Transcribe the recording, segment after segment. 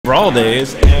Brawl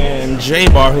days, and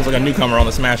JBar, who's like a newcomer on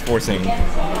the Smash 4 scene.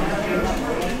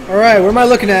 Alright, what am I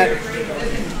looking at?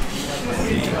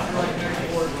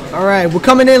 Alright, we're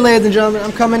coming in, ladies and gentlemen.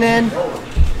 I'm coming in.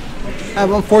 I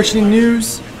have unfortunate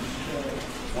news.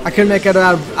 I couldn't make it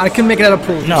out of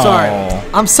pool. No.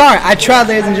 I'm sorry. I tried,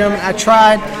 ladies and gentlemen. I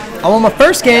tried. I won my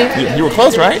first game. You were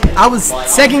close, right? I was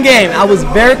second game. I was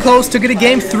very close. Took it to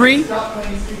game 3.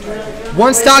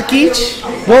 One stock each.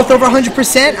 Both over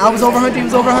 100%. I was over 100. He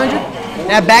was over 100.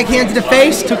 That backhand to the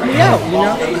face took me out. You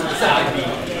know.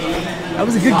 That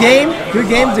was a good game. Good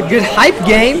game. It was a good hype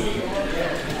game.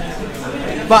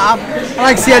 But I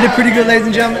like to say I did pretty good, ladies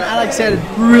and gentlemen. I like to say I did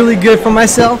really good for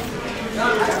myself.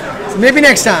 So maybe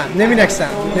next time. Maybe next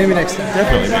time. Maybe next time.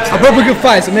 Definitely next time. I put up a good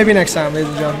fight, so maybe next time, ladies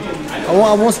and gentlemen.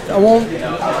 I won't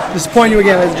disappoint you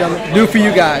again, ladies and gentlemen. Do it for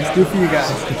you guys. Do it for you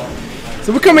guys.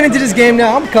 So we're coming into this game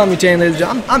now. I'm calling chain, ladies and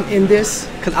gentlemen. I'm in this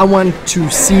because I want to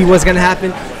see what's gonna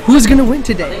happen. Who's gonna win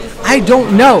today? I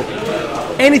don't know.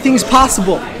 Anything's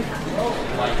possible.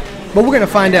 But we're gonna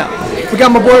find out. We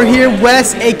got my boy here,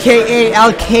 Wes, aka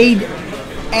Alcade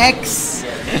X.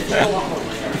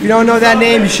 If you don't know that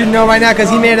name, you should know right now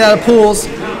because he made it out of pools.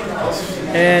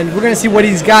 And we're going to see what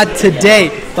he's got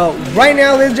today. But right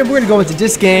now, ladies and gentlemen, we're going to go into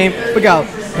this game. We got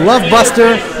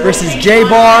Bluffbuster versus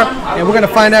JBar. And we're going to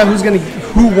find out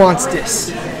who wants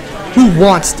this. Who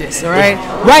wants this, all right?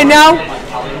 Right now,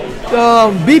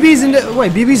 BB's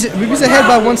ahead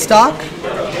by 1 stock.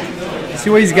 See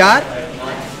what he's got.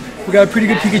 We got a pretty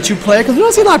good Pikachu player because we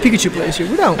don't see a lot of Pikachu players here.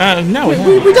 We don't. No, we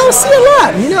don't see a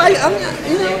lot. You know,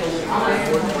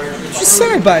 which is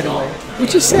sad, by the way.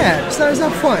 Which is sad. It's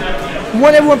not fun. We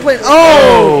want everyone playing.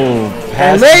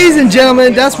 And ladies and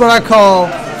gentlemen, that's what I call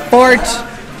fart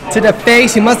to the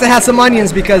face. He must have had some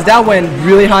onions because that went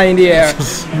really high in the air.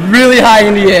 Really high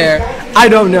in the air. I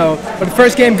don't know. But the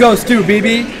first game goes to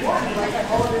BB.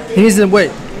 He needs to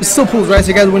wait. It's still pools, right? So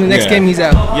you guys win the next game, he's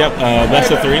out. Yep,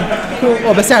 best of 3. Cool.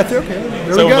 Oh, best out of 3, okay.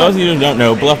 There So we go. those of you who don't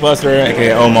know, Bluffbuster,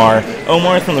 aka Omar.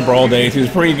 Omar is from the Brawl days. He was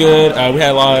pretty good. We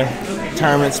had a lot of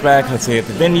tournaments back, let's say, at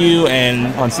the venue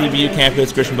and on CBU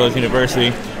campus, Christian Brothers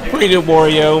University. Pretty good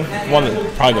Wario.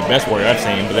 Probably the best Wario I've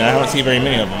seen, but then I don't see very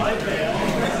many of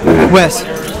them. Wes,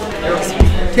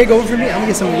 take over for me. I'm gonna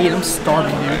get something to eat. I'm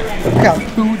starving, dude. I got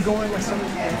food going.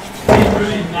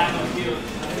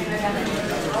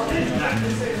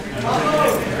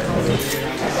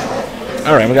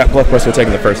 Alright, we got Bluffbuster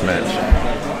taking the first match.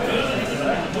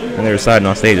 And they're deciding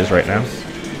on stages right now.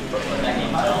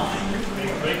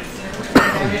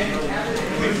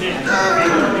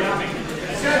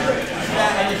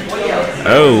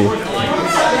 Oh.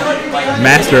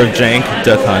 Master of Jank,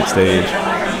 Duck Hunt stage.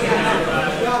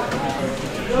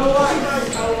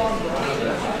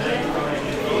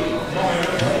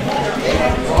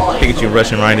 Pikachu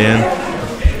rushing right in.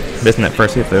 Missing that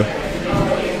first hit though.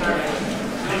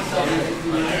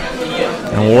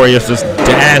 And Wario's just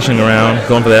dashing around,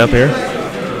 going for the up air.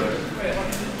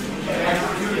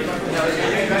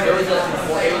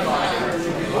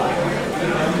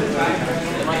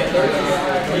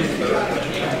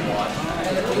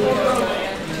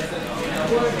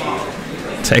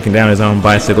 Taking down his own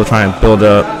bicycle, trying to build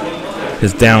up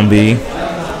his down B,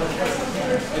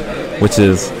 which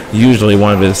is usually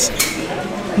one of his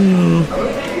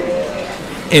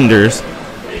enders.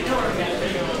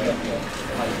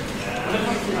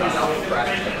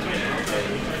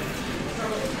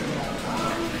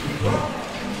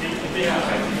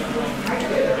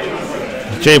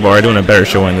 JBar doing a better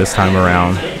showing this time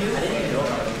around.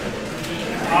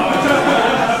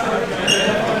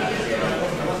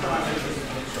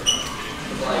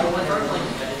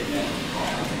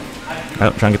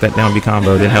 Trying to get that down B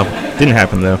combo. Didn't help. Didn't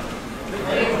happen though.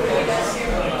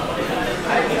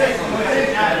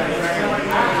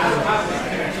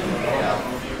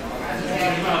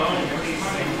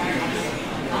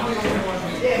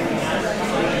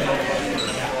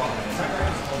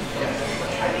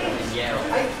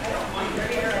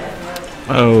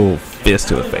 Oh, fist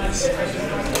to the face.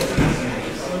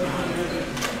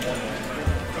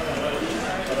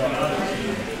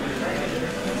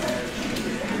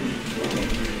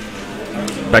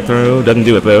 Back throw, doesn't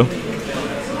do it though.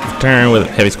 Turn with a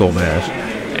heavy skull bash.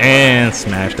 And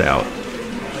smashed out.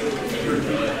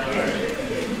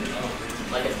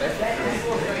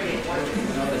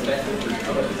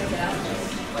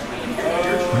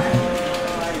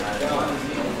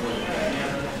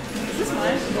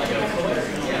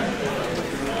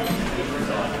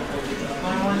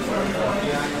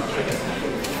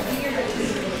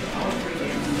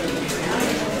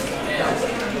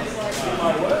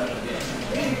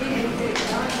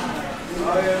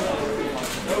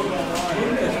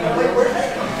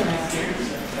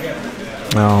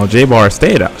 Well, JBar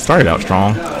started out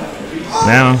strong.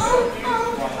 Now,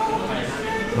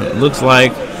 it looks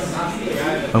like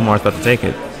Omar's about to take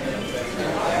it.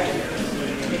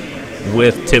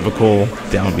 With typical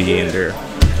down B ender.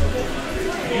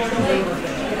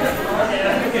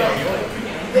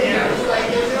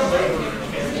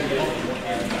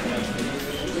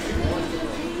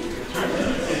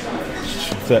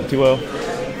 Is that 2-0?